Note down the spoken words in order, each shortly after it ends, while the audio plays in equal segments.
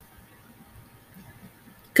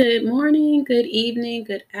Good morning, good evening,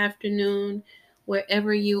 good afternoon,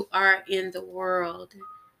 wherever you are in the world.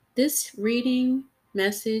 This reading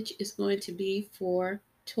message is going to be for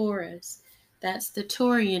Taurus. That's the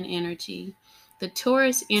Taurian energy. The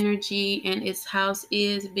Taurus energy and its house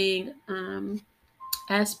is being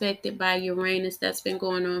aspected by Uranus. That's been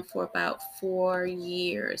going on for about 4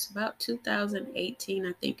 years, about 2018,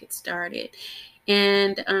 I think it started.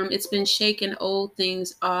 And it's been shaking old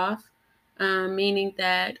things off, meaning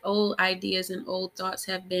that old ideas and old thoughts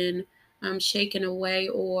have been shaken away,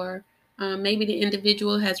 or maybe the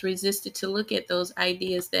individual has resisted to look at those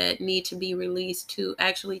ideas that need to be released to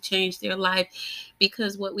actually change their life,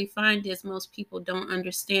 because what we find is most people don't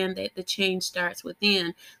understand that the change starts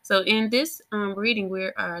within. So in this reading, we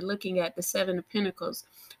are looking at the Seven of Pentacles,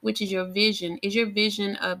 which is your vision. Is your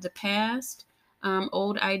vision of the past,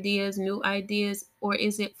 old ideas, new ideas, or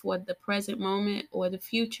is it for the present moment or the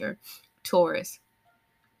future, Taurus?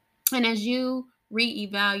 And as you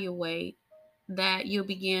reevaluate that, you'll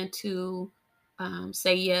begin to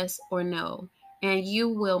say yes or no, and you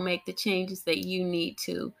will make the changes that you need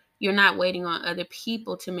to. You're not waiting on other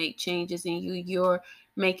people to make changes in you. You're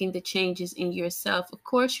making the changes in yourself. Of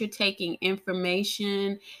course, you're taking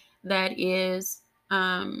information that is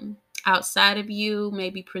outside of you,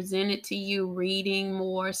 maybe presented to you, reading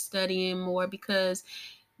more, studying more, because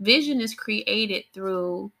vision is created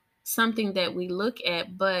through something that we look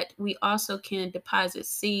at, but we also can deposit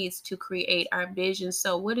seeds to create our vision.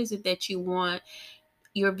 So, what is it that you want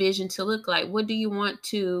your vision to look like? What do you want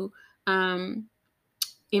to um,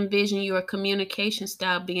 envision your communication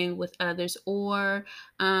style being with others, or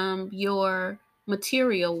your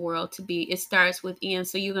material world to be? It starts within.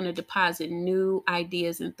 So you're going to deposit new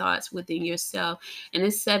ideas and thoughts within yourself. And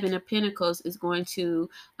this Seven of Pentacles is going to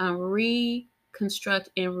reconstruct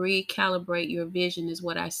and recalibrate your vision, is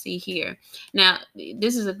what I see here. Now,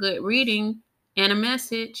 this is a good reading and a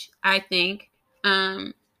message, I think,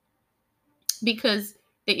 because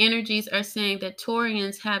the energies are saying that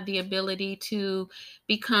Taurians have the ability to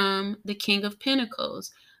become the King of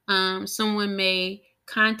Pentacles. Someone may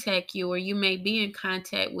contact you, or you may be in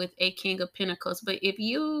contact with a King of Pentacles. But if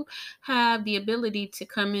you have the ability to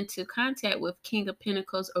come into contact with King of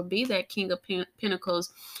Pentacles, or be that King of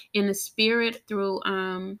Pentacles in the spirit through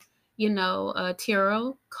a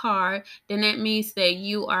tarot card, then that means that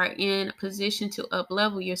you are in a position to up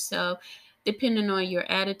level yourself, depending on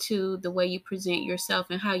your attitude, the way you present yourself,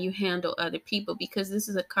 and how you handle other people, because this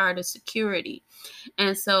is a card of security.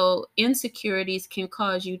 And so insecurities can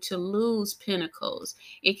cause you to lose pentacles.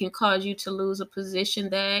 It can cause you to lose a position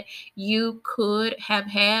that you could have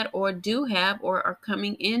had, or do have, or are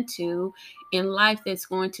coming into in life, that's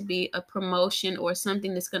going to be a promotion or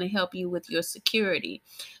something that's going to help you with your security.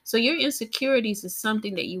 So your insecurities is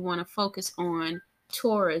something that you want to focus on,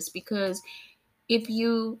 Taurus, because if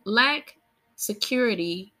you lack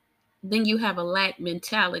security, then you have a lack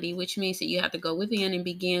mentality, which means that you have to go within and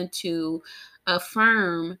begin to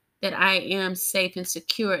affirm that I am safe and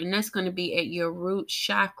secure. And that's going to be at your root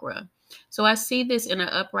chakra. So I see this in an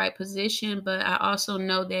upright position, but I also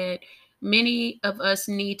know that many of us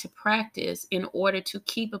need to practice in order to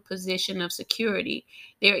keep a position of security.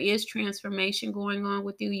 There is transformation going on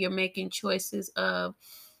with you. You're making choices of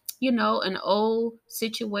an old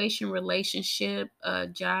situation, relationship,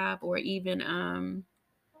 job, or even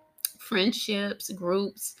friendships,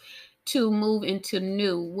 groups, to move into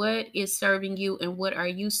new. What is serving you, and what are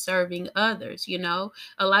you serving others? A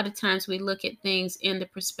lot of times we look at things in the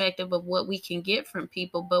perspective of what we can get from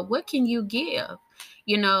people, but what can you give?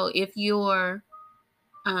 If you're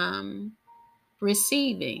um,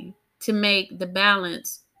 receiving, to make the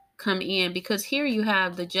balance come in, because here you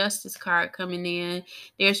have the justice card coming in.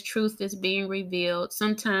 There's truth that's being revealed.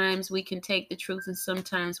 Sometimes we can take the truth, and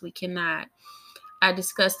sometimes we cannot. I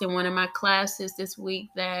discussed in one of my classes this week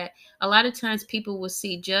that a lot of times people will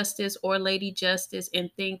see justice or Lady Justice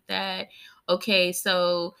and think that, okay,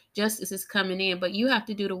 so justice is coming in, but you have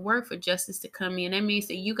to do the work for justice to come in. That means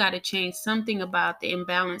that you got to change something about the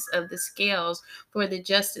imbalance of the scales for the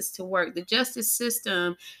justice to work. The justice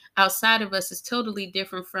system outside of us is totally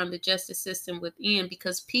different from the justice system within,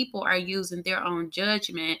 because people are using their own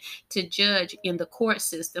judgment to judge in the court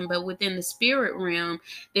system. But within the spirit realm,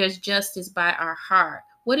 there's justice by our heart.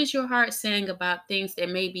 What is your heart saying about things that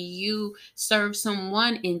maybe you serve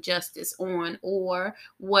someone injustice on, or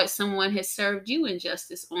what someone has served you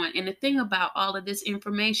injustice on? And the thing about all of this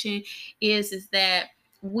information is that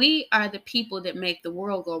we are the people that make the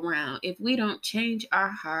world go round. If we don't change our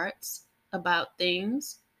hearts about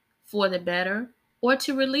things for the better, or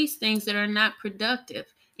to release things that are not productive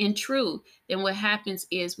in truth, then what happens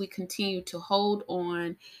is we continue to hold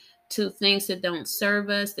on to things that don't serve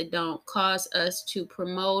us, that don't cause us to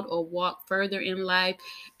promote or walk further in life.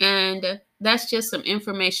 And that's just some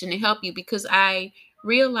information to help you, because I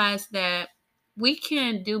realized that we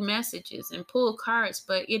can do messages and pull cards,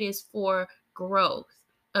 but it is for growth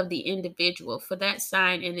of the individual, for that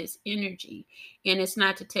sign and its energy. And it's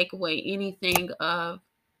not to take away anything of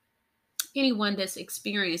anyone that's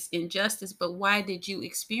experienced injustice, but why did you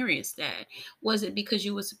experience that? Was it because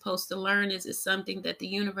you were supposed to learn? Is it something that the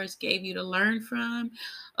universe gave you to learn from?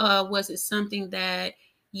 Was it something that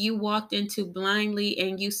you walked into blindly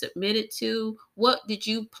and you submitted to? What did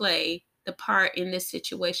you play the part in this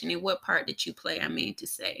situation, and what part did you play? I mean to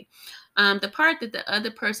say, the part that the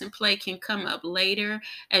other person played can come up later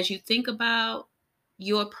as you think about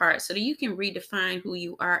your part, so that you can redefine who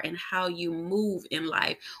you are and how you move in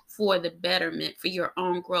life for the betterment, for your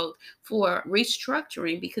own growth, for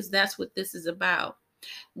restructuring, because that's what this is about.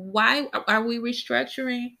 Why are we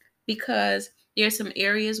restructuring? Because there's some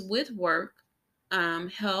areas with work,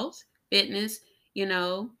 health, fitness, you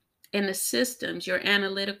know, and the systems, your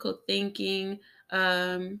analytical thinking,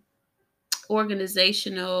 um,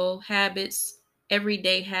 organizational habits,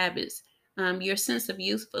 everyday habits, your sense of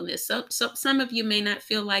usefulness. So some of you may not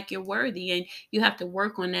feel like you're worthy, and you have to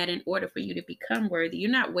work on that in order for you to become worthy. You're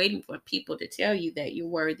not waiting for people to tell you that you're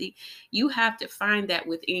worthy. You have to find that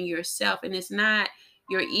within yourself, and it's not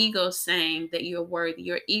your ego saying that you're worthy.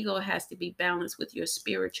 Your ego has to be balanced with your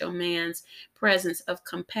spiritual man's presence of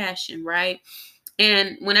compassion, right?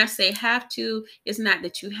 And when I say have to, it's not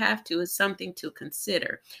that you have to, it's something to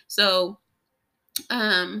consider. So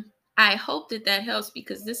um, I hope that that helps,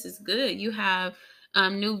 because this is good. You have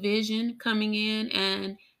new vision coming in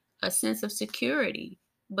and a sense of security,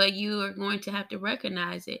 but you are going to have to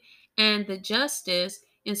recognize it, and the justice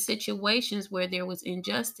in situations where there was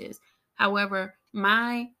injustice. However,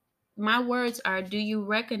 my words are: do you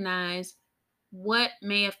recognize what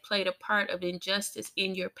may have played a part of injustice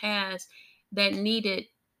in your past that needed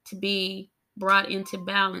to be brought into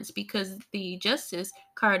balance? Because the justice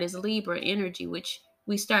card is Libra energy, which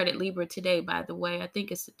we started Libra today, by the way. I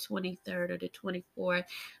think it's the 23rd or the 24th.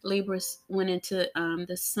 Libra went into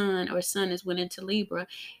the sun, or sun has went into Libra.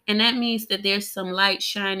 And that means that there's some light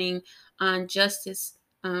shining on justice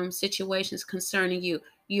situations concerning you,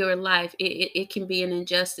 your life. It can be an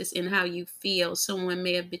injustice in how you feel. Someone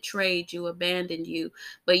may have betrayed you, abandoned you,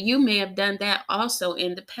 but you may have done that also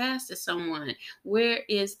in the past to someone. Where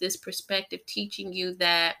is this perspective teaching you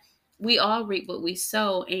that we all reap what we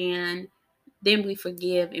sow, and then we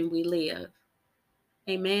forgive and we live?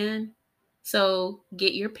 Amen. So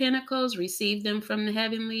get your pentacles, receive them from the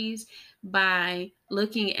heavenlies by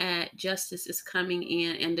looking at justice is coming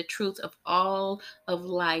in and the truth of all of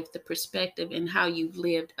life, the perspective and how you've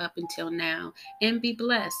lived up until now. And be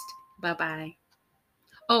blessed. Bye bye.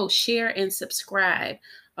 Oh, share and subscribe.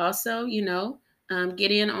 Also,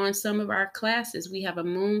 get in on some of our classes. We have a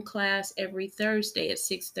moon class every Thursday at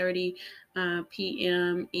 6:30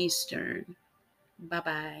 p.m. Eastern. Bye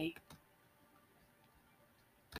bye.